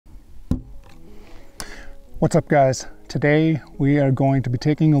What's up, guys? Today we are going to be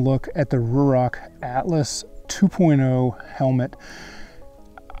taking a look at the Ruroc Atlas 2.0 helmet.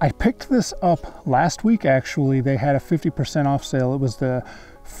 I picked this up last week actually. They had a 50% off sale. It was the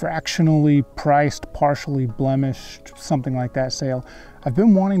fractionally priced, partially blemished, something like that sale. I've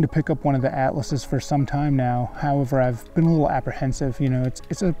been wanting to pick up one of the Atlases for some time now. However, I've been a little apprehensive. You know,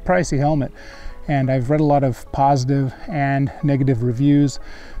 it's a pricey helmet, and I've read a lot of positive and negative reviews.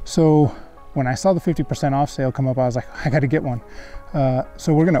 So when I saw the 50% off sale come up, I was like, I got to get one.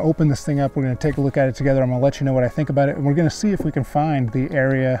 So we're going to open this thing up. We're going to take a look at it together. I'm going to let you know what I think about it, and we're going to see if we can find the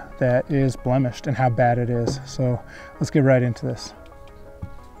area that is blemished and how bad it is. So let's get right into this.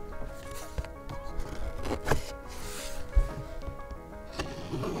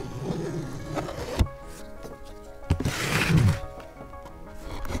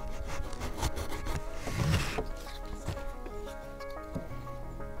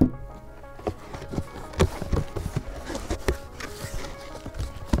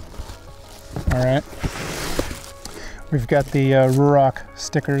 All right, we've got the Ruroc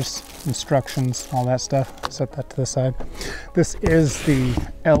stickers, instructions, all that stuff. Set that to the side. This is the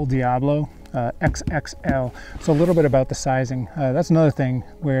El Diablo XXL. So a little bit about the sizing. That's another thing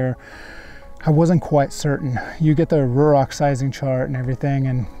where I wasn't quite certain. You get the Ruroc sizing chart and everything,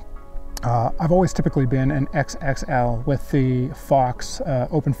 and I've always typically been an XXL with the Fox,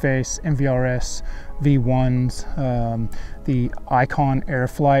 open face, MVRS, V1s, the Icon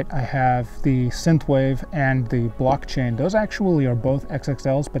Airflight. I have the Synthwave and the Blockchain. Those actually are both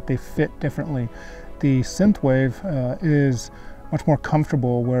XXLs, but they fit differently. The Synthwave is much more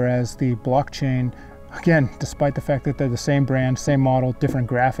comfortable, whereas the Blockchain, again, despite the fact that they're the same brand, same model, different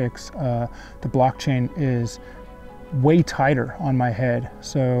graphics, the Blockchain is way tighter on my head.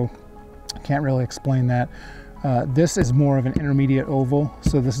 So I can't really explain that. This is more of an intermediate oval,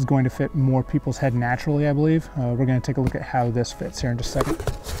 so this is going to fit more people's head naturally, I believe. We're going to take a look at how this fits here in just a second.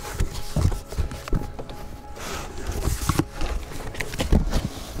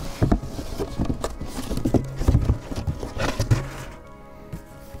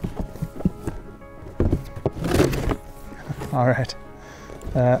 All right,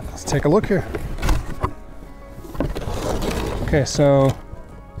 let's take a look here. Okay, so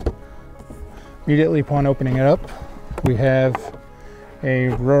immediately upon opening it up, we have a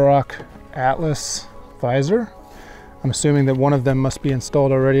Ruroc Atlas visor. I'm assuming that one of them must be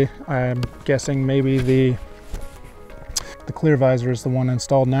installed already. I'm guessing maybe the clear visor is the one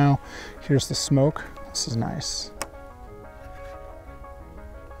installed now. Here's the smoke. This is nice.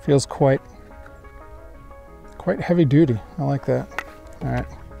 Feels quite heavy duty. I like that. All right.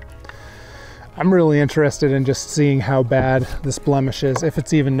 I'm really interested in just seeing how bad this blemish is, if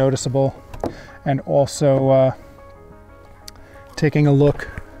it's even noticeable, and also taking a look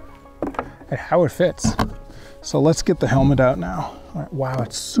at how it fits. So let's get the helmet out now. All right, wow,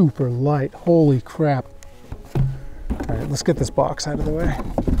 it's super light. Holy crap. All right, let's get this box out of the way.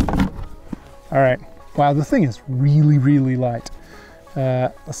 All right, wow, the thing is really, really light.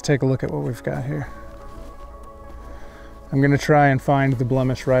 Let's take a look at what we've got here. I'm gonna try and find the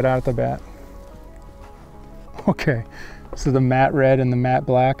blemish right out the bat. Okay, so the matte red and the matte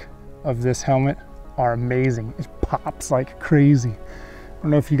black of this helmet are amazing. It pops like crazy. I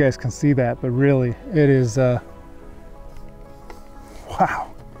don't know if you guys can see that, but really it is wow.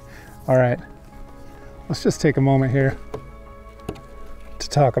 All right, let's just take a moment here to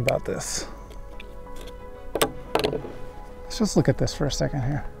talk about this. Let's just look at this for a second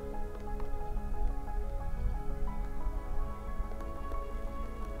here.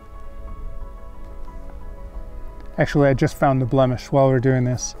 Actually, I just found the blemish while we're doing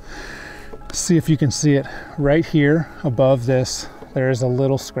this. See if you can see it. Right here above this, there is a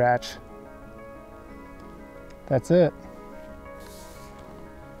little scratch. That's it.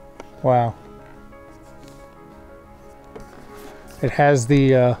 Wow. It has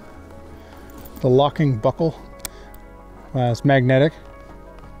the locking buckle. It's magnetic.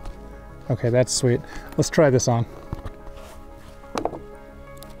 Okay, that's sweet. Let's try this on.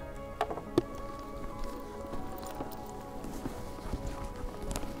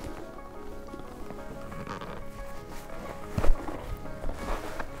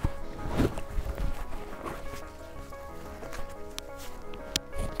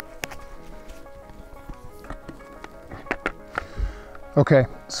 Okay,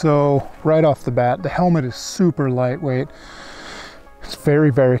 so right off the bat, the helmet is super lightweight. It's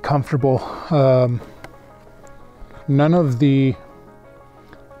very, very comfortable. None of the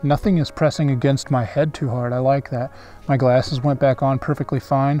nothing is pressing against my head too hard. I like that. My glasses went back on perfectly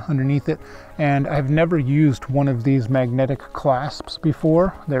fine underneath it, and I've never used one of these magnetic clasps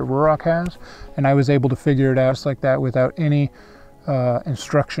before that Ruroc has, and I was able to figure it out just like that without any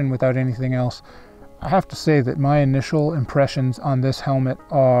instruction, without anything else. I have to say that my initial impressions on this helmet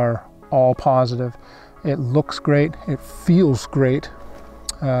are all positive. It looks great, it feels great,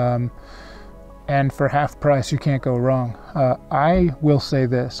 and for half price you can't go wrong. I will say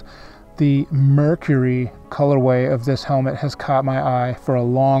this, the Mercury colorway of this helmet has caught my eye for a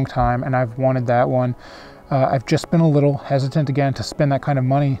long time, and I've wanted that one. I've just been a little hesitant again to spend that kind of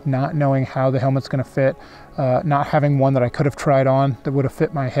money, not knowing how the helmet's going to fit, not having one that I could have tried on that would have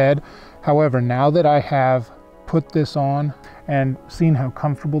fit my head. However, now that I have put this on and seen how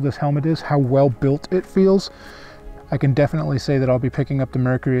comfortable this helmet is, how well built it feels, I can definitely say that I'll be picking up the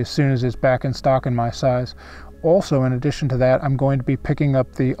Mercury as soon as it's back in stock in my size. Also, in addition to that, I'm going to be picking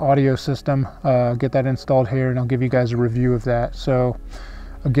up the audio system, get that installed here, and I'll give you guys a review of that. So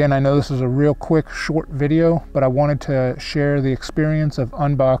again, I know this is a real quick, short video, but I wanted to share the experience of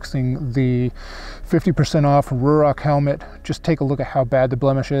unboxing the 50% off Ruroc helmet. Just take a look at how bad the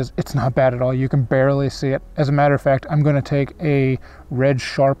blemish is. It's not bad at all. You can barely see it. As a matter of fact, I'm going to take a red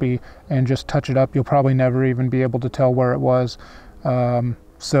Sharpie and just touch it up. You'll probably never even be able to tell where it was.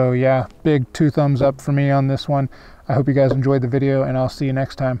 So yeah, big 2 thumbs up for me on this one. I hope you guys enjoyed the video, and I'll see you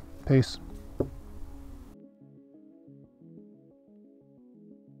next time. Peace.